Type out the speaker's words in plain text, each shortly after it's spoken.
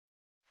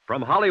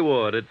From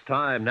Hollywood, it's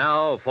time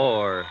now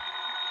for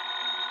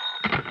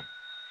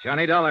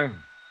Johnny Dollar.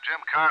 Jim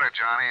Carter,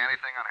 Johnny.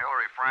 Anything on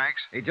Hillary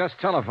Franks? He just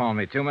telephoned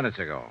me 2 minutes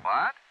ago.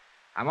 What?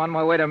 I'm on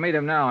my way to meet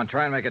him now and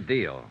try and make a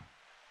deal.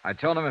 I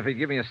told him if he'd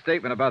give me a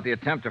statement about the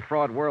attempt to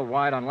fraud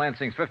worldwide on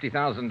Lansing's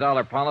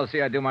 $50,000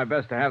 policy, I'd do my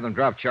best to have them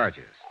drop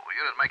charges. Well,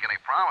 you didn't make any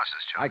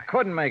promises, I Johnny.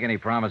 couldn't make any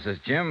promises,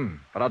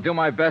 Jim, but I'll do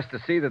my best to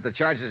see that the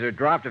charges are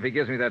dropped if he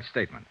gives me that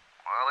statement.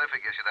 Well, if he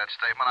gives you that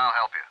statement, I'll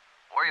help you.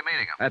 Where are you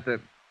meeting him?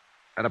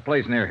 At a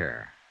place near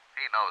here.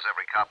 He knows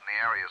every cop in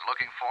the area is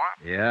looking for him.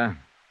 Yeah?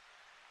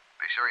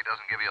 Be sure he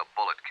doesn't give you a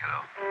bullet,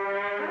 kiddo.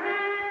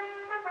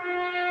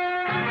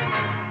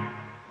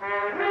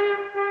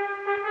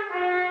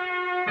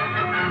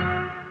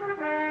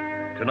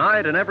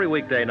 Tonight and every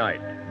weekday night,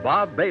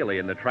 Bob Bailey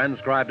in the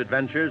transcribed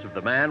adventures of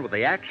the man with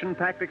the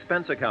action-packed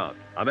expense account,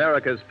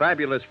 America's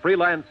fabulous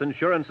freelance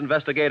insurance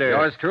investigator.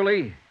 Yours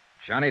truly,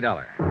 Johnny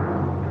Dollar.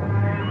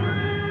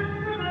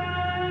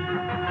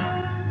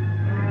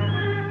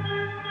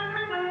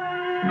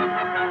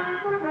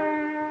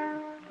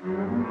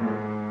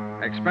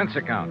 Expense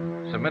account,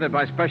 submitted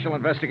by Special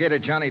Investigator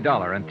Johnny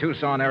Dollar in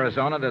Tucson,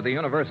 Arizona, to the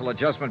Universal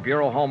Adjustment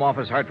Bureau, Home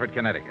Office, Hartford,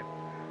 Connecticut.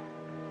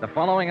 The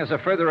following is a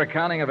further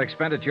accounting of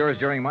expenditures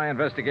during my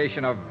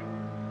investigation of,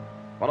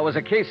 well, it was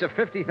a case of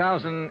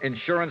 $50,000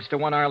 insurance to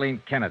one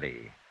Arlene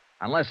Kennedy,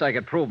 unless I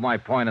could prove my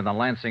point in the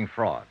Lansing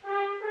fraud.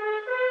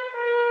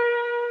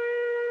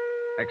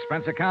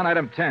 Expense account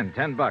item 10,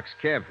 $10,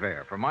 cab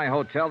fare from my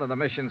hotel to the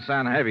Mission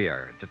San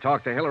Javier to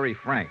talk to Hillary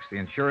Franks, the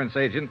insurance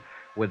agent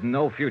with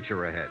no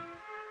future ahead.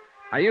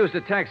 I used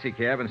a taxi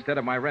cab instead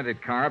of my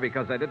rented car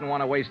because I didn't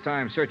want to waste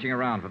time searching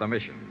around for the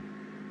mission.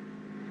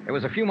 It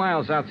was a few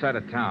miles outside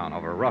of town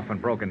over rough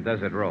and broken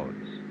desert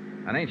roads.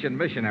 An ancient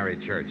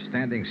missionary church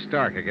standing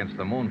stark against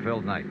the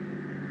moon-filled night.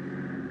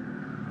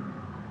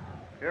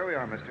 Here we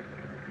are, mister.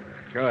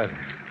 Good.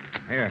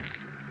 Here.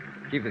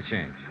 Keep the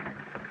change.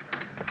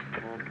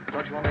 Well,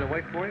 don't you want me to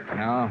wait for you?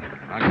 No,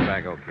 I'll get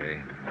back okay.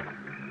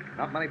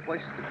 Not many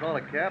places to call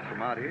a cab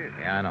from out here.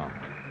 Yeah, I know.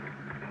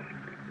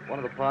 One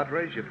of the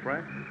Padres, your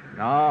friend?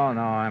 No,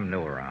 I'm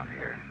new around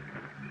here.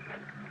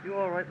 You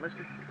all right,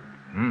 mister?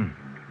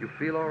 You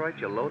feel all right?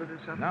 You loaded or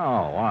something?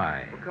 No,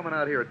 why? We're coming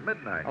out here at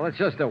midnight. Well, it's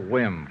just a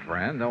whim,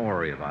 friend. Don't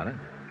worry about it.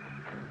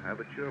 I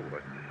bet sure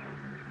would.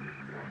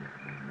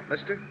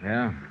 Mister,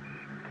 Yeah?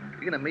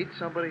 you gonna meet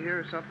somebody here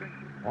or something?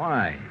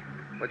 Why?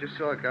 I just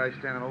saw a guy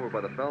standing over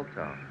by the bell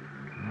tower.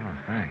 Oh,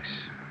 thanks.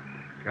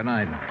 Good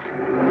night.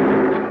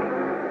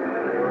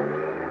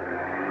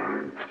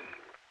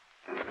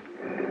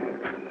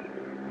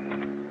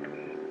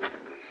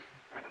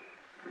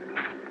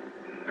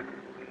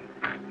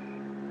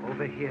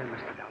 Over here,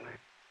 Mr. Dollar.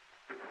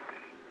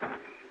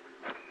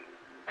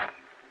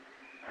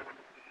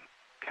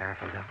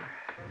 Careful, Dollar.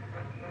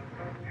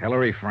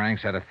 Hillary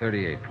Franks had a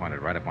 .38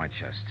 pointed right at my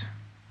chest.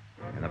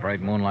 In the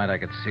bright moonlight, I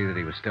could see that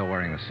he was still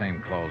wearing the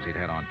same clothes he'd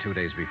had on 2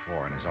 days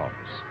before in his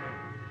office.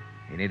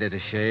 He needed to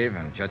shave,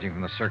 and judging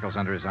from the circles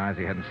under his eyes,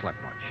 he hadn't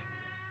slept much.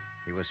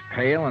 He was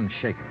pale and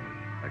shaken.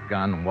 The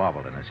gun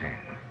wobbled in his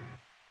hand.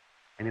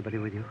 Anybody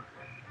with you?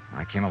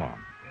 I came along.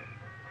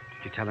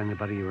 Did you tell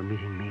anybody you were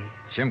meeting me?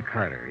 Jim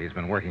Carter. He's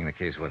been working the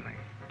case with me.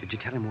 Did you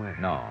tell him where?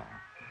 No.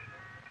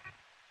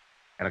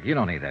 Hey, look, you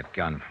don't need that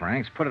gun,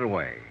 Franks. Put it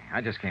away.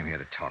 I just came here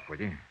to talk with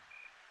you.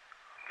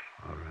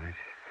 All right.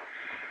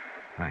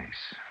 Thanks.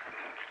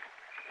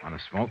 Want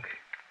to smoke?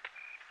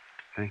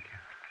 Thank you.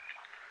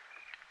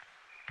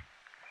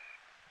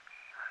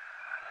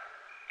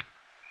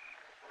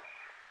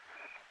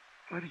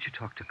 Why did you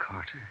talk to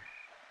Carter?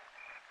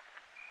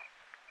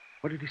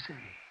 What did he say?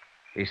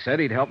 He said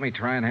he'd help me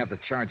try and have the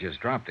charges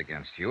dropped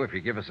against you if you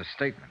give us a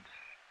statement.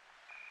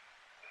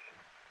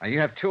 Now, you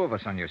have two of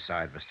us on your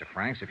side, Mr.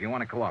 Franks, if you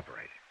want to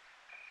cooperate.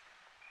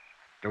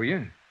 Do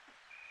you?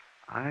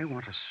 I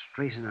want to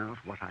straighten out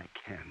what I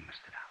can,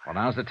 Mr. Dollar. Well,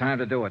 now's the time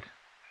to do it.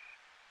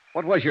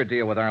 What was your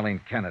deal with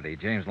Arlene Kennedy,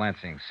 James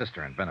Lansing's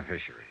sister and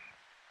beneficiary?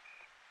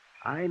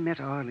 I met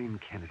Arlene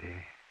Kennedy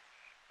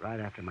right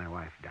after my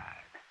wife died.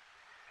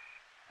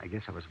 I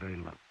guess I was very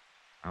in love.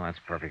 Oh, that's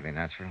perfectly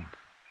natural.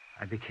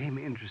 I became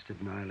interested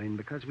in Arlene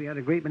because we had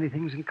a great many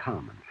things in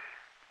common.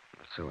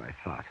 So I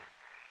thought.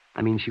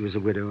 I mean, she was a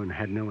widow and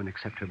had no one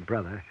except her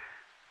brother,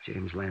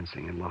 James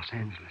Lansing, in Los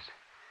Angeles.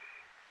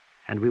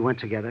 And we went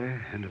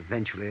together, and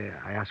eventually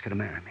I asked her to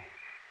marry me.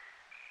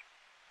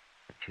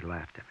 But she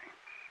laughed at me.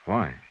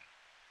 Why?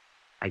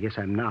 I guess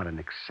I'm not an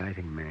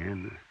exciting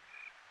man,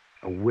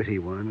 a witty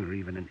one, or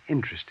even an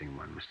interesting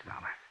one, Mr.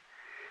 Dollar.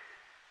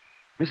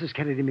 Mrs.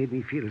 Kennedy made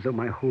me feel as though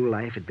my whole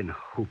life had been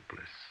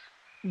hopeless,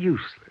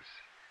 useless.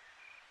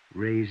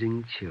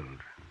 Raising children,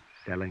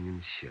 selling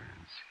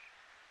insurance.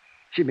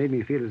 She made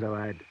me feel as though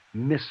I'd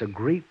miss a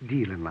great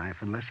deal in life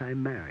unless I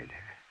married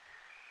her.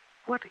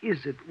 What is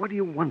it? What do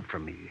you want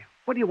from me?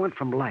 What do you want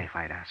from life,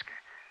 I'd ask her.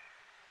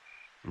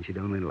 And she'd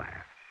only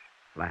laugh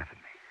at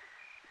me.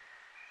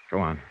 Go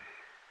on.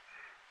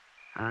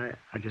 I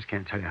just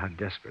can't tell you how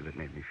desperate it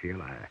made me feel.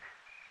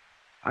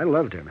 I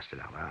loved her, Mr.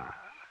 Dollar.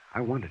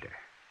 I wanted her.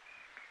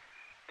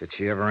 Did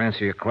she ever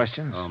answer your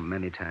questions? Oh,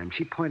 many times.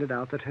 She pointed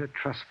out that her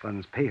trust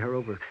funds pay her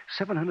over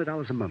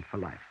 $700 a month for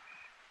life.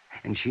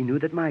 And she knew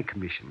that my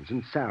commissions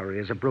and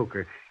salary as a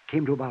broker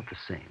came to about the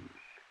same.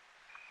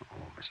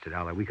 Oh, Mr.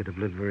 Dollar, we could have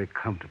lived very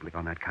comfortably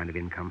on that kind of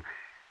income.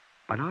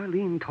 But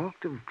Arlene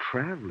talked of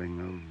traveling,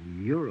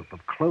 of Europe,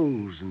 of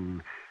clothes,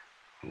 and,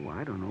 oh,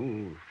 I don't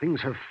know,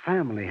 things her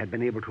family had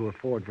been able to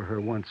afford for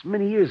her once,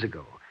 many years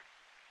ago.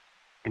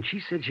 And she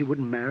said she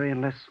wouldn't marry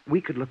unless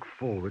we could look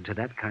forward to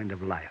that kind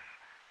of life.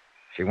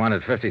 She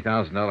wanted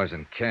 $50,000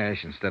 in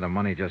cash instead of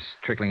money just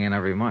trickling in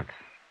every month.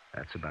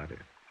 That's about it.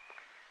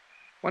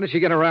 When did she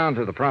get around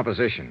to the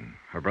proposition,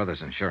 her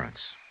brother's insurance?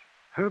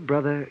 Her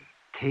brother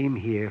came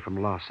here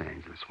from Los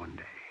Angeles one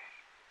day.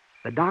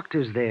 The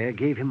doctors there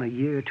gave him a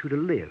year or two to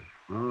live.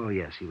 Oh,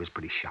 yes, he was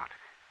pretty shot.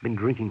 Been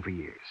drinking for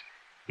years.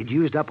 He'd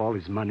used up all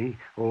his money,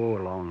 a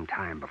long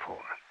time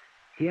before.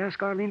 He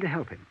asked Arlene to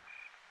help him.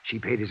 She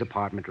paid his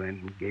apartment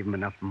rent and gave him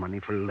enough money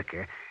for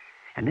liquor.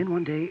 And then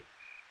one day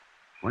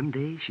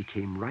she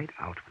came right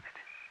out with it.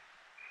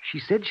 She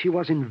said she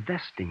was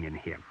investing in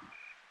him.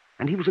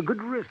 And he was a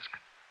good risk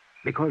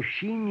because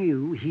she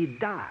knew he'd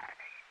die.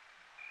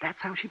 That's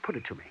how she put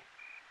it to me.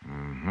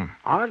 Mm-hmm.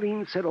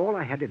 Arlene said all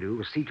I had to do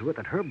was see to it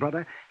that her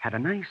brother had a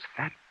nice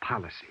fat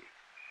policy.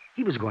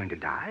 He was going to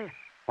die.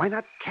 Why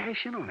not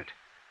cash in on it?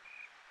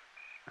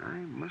 I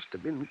must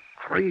have been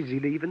crazy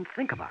to even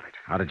think about it.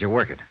 How did you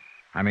work it?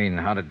 I mean,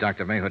 how did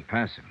Dr. Mayhood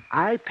pass him?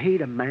 I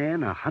paid a man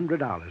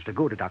 $100 to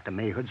go to Dr.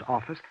 Mayhood's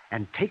office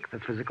and take the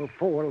physical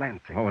for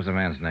Lansing. What was the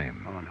man's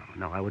name? Oh,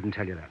 no, I wouldn't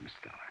tell you that,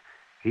 Mr. Dollar.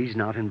 He's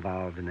not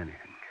involved in anything.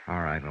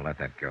 All right, we'll let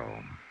that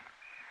go.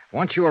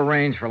 Once you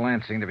arranged for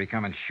Lansing to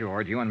become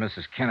insured, you and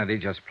Mrs. Kennedy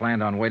just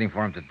planned on waiting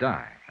for him to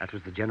die. That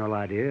was the general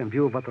idea in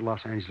view of what the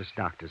Los Angeles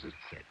doctors had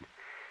said.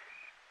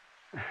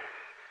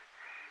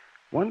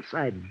 Once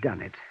I'd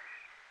done it,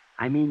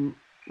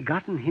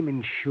 gotten him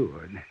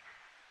insured,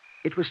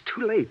 it was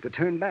too late to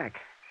turn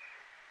back.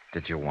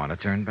 Did you want to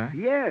turn back?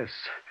 Yes.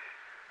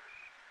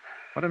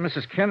 What did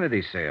Mrs.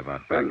 Kennedy say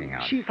about backing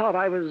out? She thought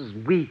I was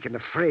weak and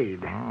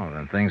afraid. Oh,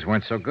 then things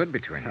weren't so good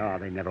between you. Oh,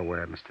 they never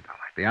were, Mr. Dollar.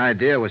 The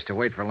idea was to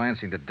wait for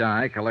Lansing to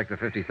die, collect the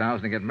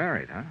 $50,000 and get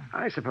married, huh?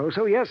 I suppose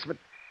so, yes,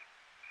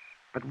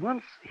 but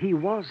once he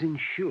was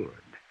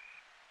insured,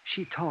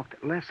 she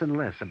talked less and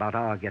less about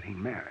our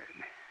getting married.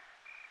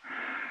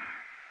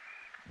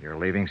 You're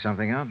leaving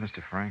something out,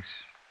 Mr. Franks.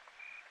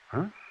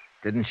 Huh?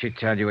 Didn't she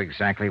tell you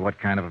exactly what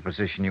kind of a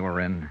position you were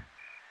in?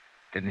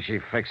 Didn't she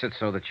fix it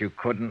so that you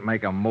couldn't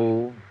make a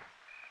move?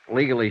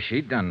 Legally,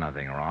 she'd done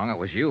nothing wrong. It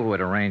was you who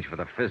had arranged for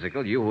the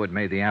physical, you who had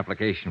made the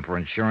application for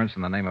insurance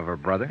in the name of her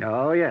brother.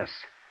 Oh, yes.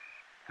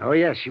 Oh,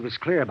 yes, she was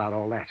clear about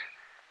all that.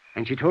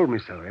 And she told me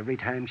so every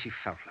time she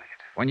felt like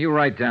it. When you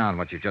write down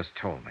what you just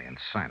told me and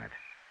sign it,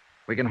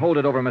 we can hold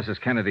it over Mrs.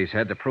 Kennedy's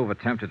head to prove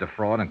attempted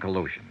defraud and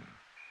collusion.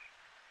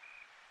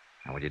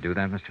 Now, will you do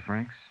that, Mr.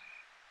 Franks?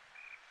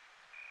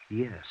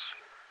 Yes.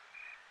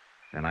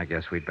 Then I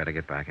guess we'd better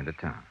get back into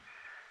town.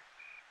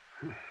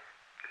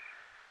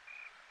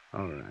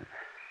 All right.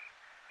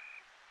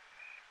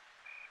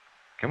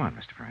 Come on,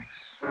 Mr. Franks.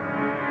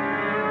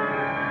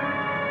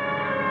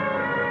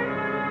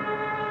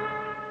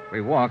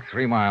 We walked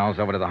 3 miles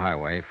over to the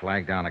highway,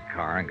 flagged down a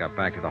car, and got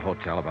back to the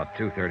hotel about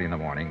 2:30 in the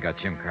morning, got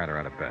Jim Carter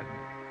out of bed.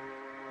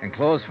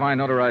 Enclosed, fine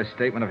notarized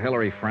statement of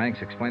Hillary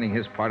Franks explaining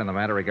his part in the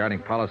matter regarding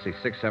policy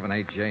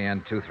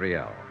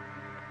 678JN23L.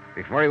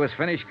 Before he was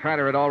finished,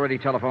 Carter had already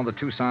telephoned the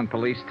Tucson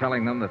police,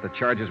 telling them that the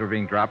charges were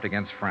being dropped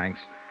against Franks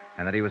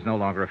and that he was no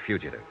longer a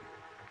fugitive.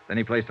 Then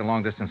he placed a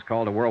long-distance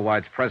call to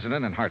Worldwide's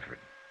president in Hartford.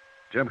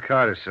 Jim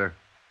Carter, sir.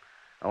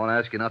 I want to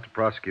ask you not to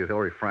prosecute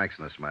Hillary Franks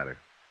in this matter.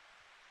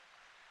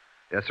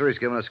 Yes, sir, he's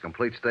given us a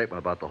complete statement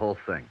about the whole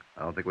thing.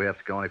 I don't think we have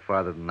to go any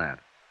farther than that.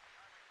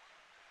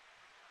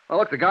 Oh,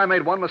 look, the guy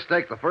made one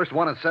mistake, the first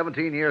one in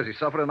 17 years. He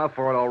suffered enough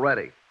for it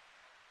already.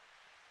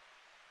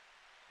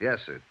 Yes,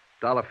 sir.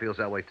 Dollar feels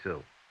that way,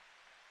 too.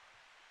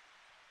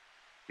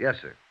 Yes,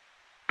 sir.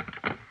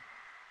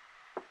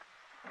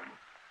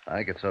 I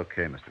think it's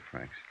okay, Mr.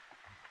 Franks.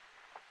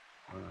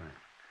 All right.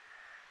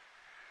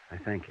 I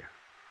thank you.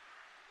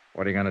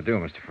 What are you going to do,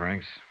 Mr.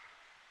 Franks?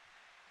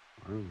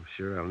 Well,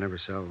 sure, I'll never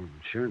sell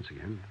insurance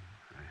again.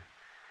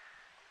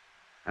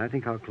 I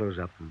think I'll close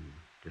up and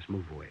just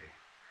move away.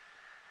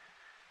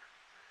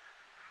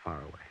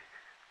 Far away.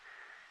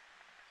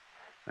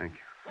 Thank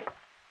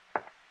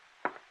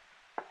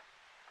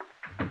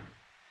you.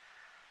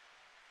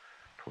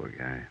 Poor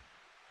guy.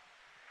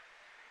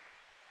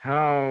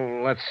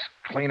 Oh, let's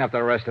clean up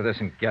the rest of this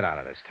and get out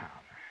of this town.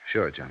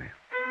 Sure, Johnny.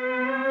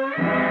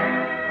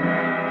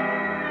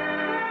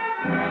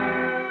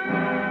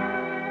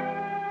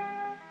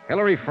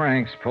 Hillary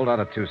Franks pulled out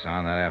of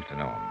Tucson that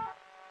afternoon.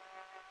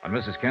 When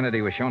Mrs.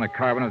 Kennedy was shown a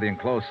carbon of the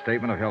enclosed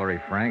statement of Hillary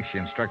Franks, she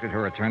instructed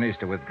her attorneys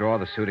to withdraw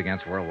the suit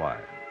against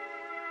Worldwide.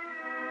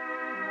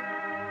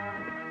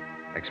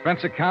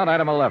 Expense account,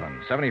 item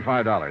 11,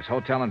 $75,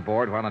 hotel and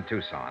board while in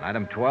Tucson.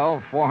 Item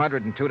 12,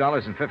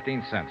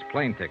 $402.15,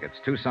 plane tickets,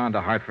 Tucson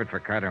to Hartford for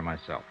Carter and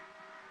myself.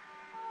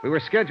 We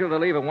were scheduled to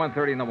leave at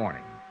 1:30 in the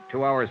morning.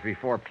 2 hours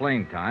before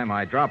plane time,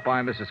 I dropped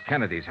by Mrs.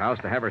 Kennedy's house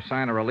to have her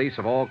sign a release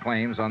of all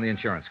claims on the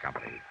insurance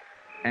company.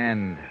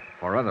 And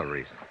for other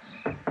reasons.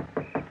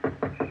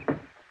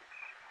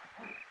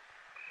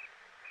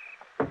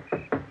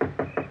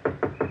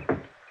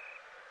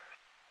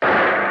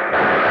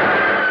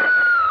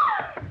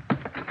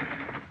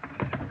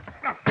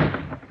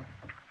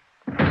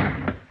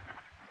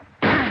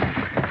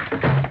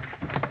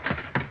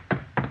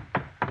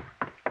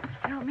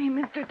 Help me,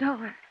 Mr.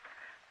 Dollar.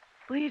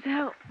 Please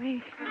help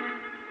me.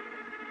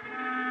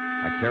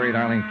 I carried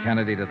Arlene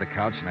Kennedy to the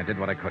couch, and I did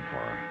what I could for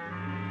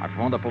her. I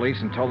phoned the police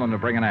and told them to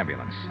bring an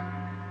ambulance.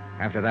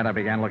 After that, I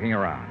began looking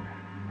around.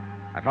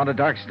 I found a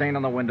dark stain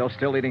on the window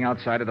still leading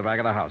outside of the back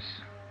of the house.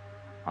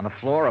 On the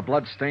floor, a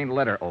blood-stained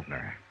letter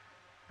opener.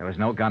 There was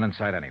no gun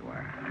inside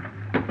anywhere.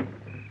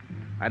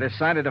 I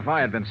decided if I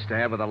had been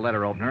stabbed with a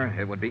letter opener,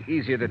 it would be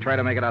easier to try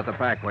to make it out the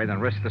back way than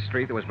risk the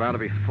street that was bound to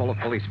be full of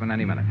policemen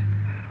any minute.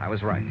 I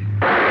was right.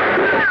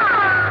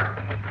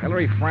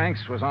 Hillary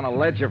Franks was on a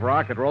ledge of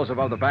rock that rose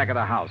above the back of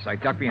the house. I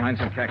ducked behind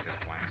some cactus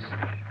plants.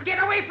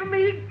 Get away from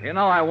me! You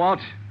know I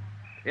won't.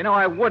 You know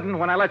I wouldn't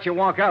when I let you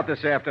walk out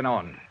this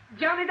afternoon.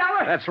 Johnny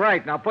Dollar! That's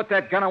right. Now put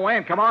that gun away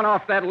and come on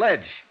off that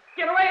ledge.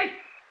 Get away!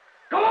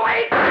 Go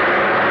away!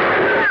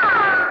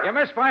 You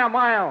missed by a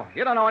mile.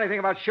 You don't know anything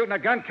about shooting a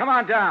gun. Come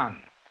on down.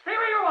 Stay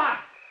where you are!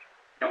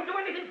 Don't do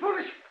anything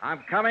foolish!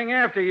 I'm coming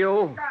after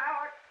you.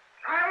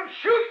 I'll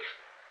shoot!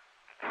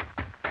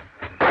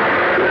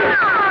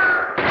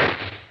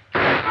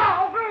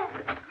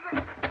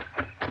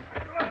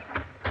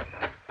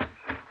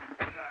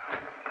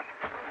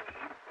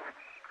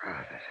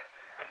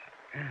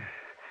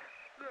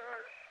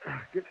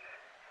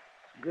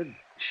 Good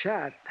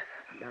shot,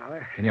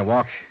 Dollar. Can you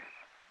walk?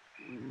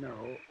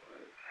 No.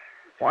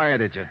 Why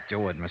did you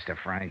do it, Mr.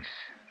 Franks?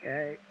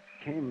 I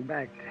came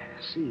back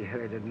to see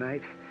her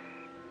tonight.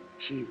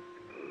 She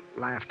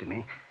laughed at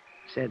me,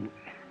 said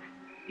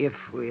if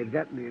we had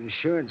gotten the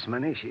insurance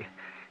money,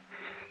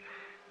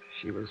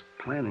 she was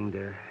planning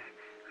to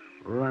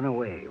run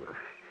away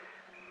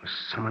with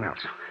someone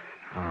else.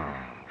 Oh.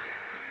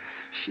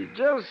 She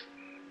just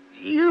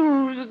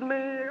used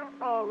me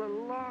all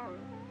along.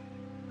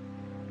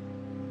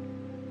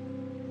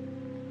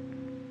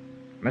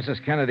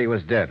 Mrs. Kennedy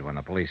was dead when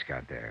the police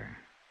got there.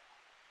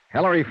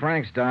 Hillary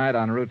Franks died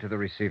en route to the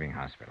receiving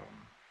hospital.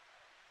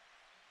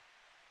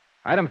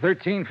 Item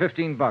 13,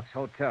 $15,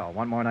 hotel.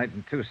 One more night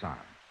in Tucson.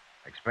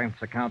 Expense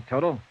account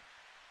total,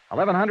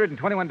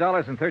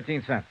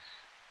 $1,121.13.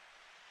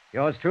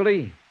 Yours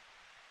truly,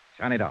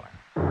 Johnny Dollar.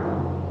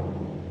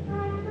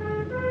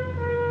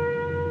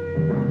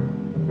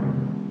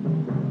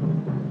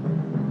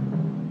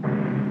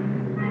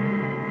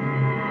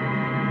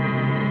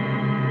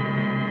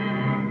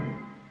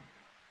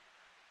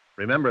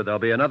 Remember, there'll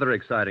be another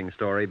exciting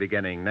story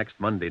beginning next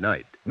Monday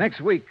night.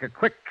 Next week, a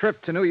quick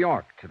trip to New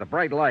York, to the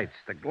bright lights,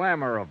 the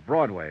glamour of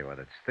Broadway with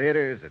its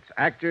theaters, its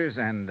actors,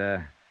 and,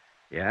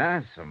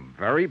 some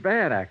very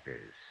bad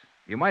actors.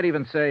 You might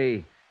even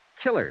say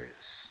killers.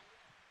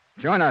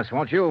 Join us,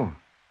 won't you?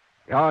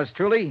 Yours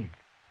truly,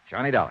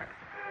 Johnny Dollar.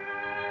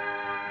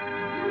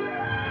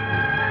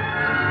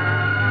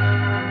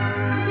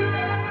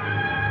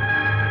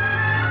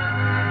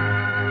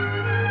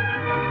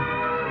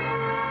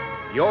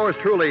 Yours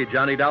truly,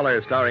 Johnny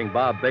Dollar, starring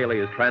Bob Bailey,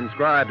 is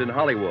transcribed in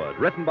Hollywood.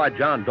 Written by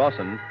John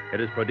Dawson, it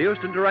is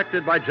produced and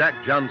directed by Jack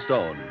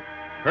Johnstone.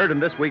 Heard in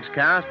this week's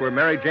cast were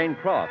Mary Jane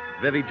Croft,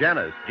 Vivi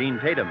Janis, Gene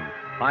Tatum,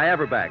 Hy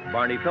Averback,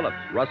 Barney Phillips,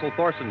 Russell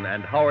Thorson,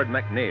 and Howard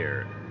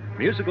McNear.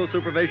 Musical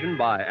supervision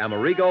by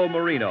Amerigo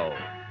Marino.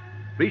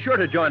 Be sure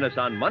to join us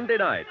on Monday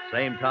night,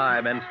 same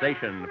time and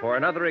station, for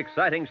another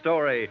exciting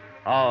story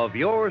of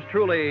Yours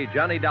truly,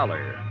 Johnny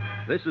Dollar.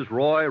 This is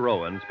Roy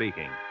Rowan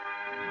speaking.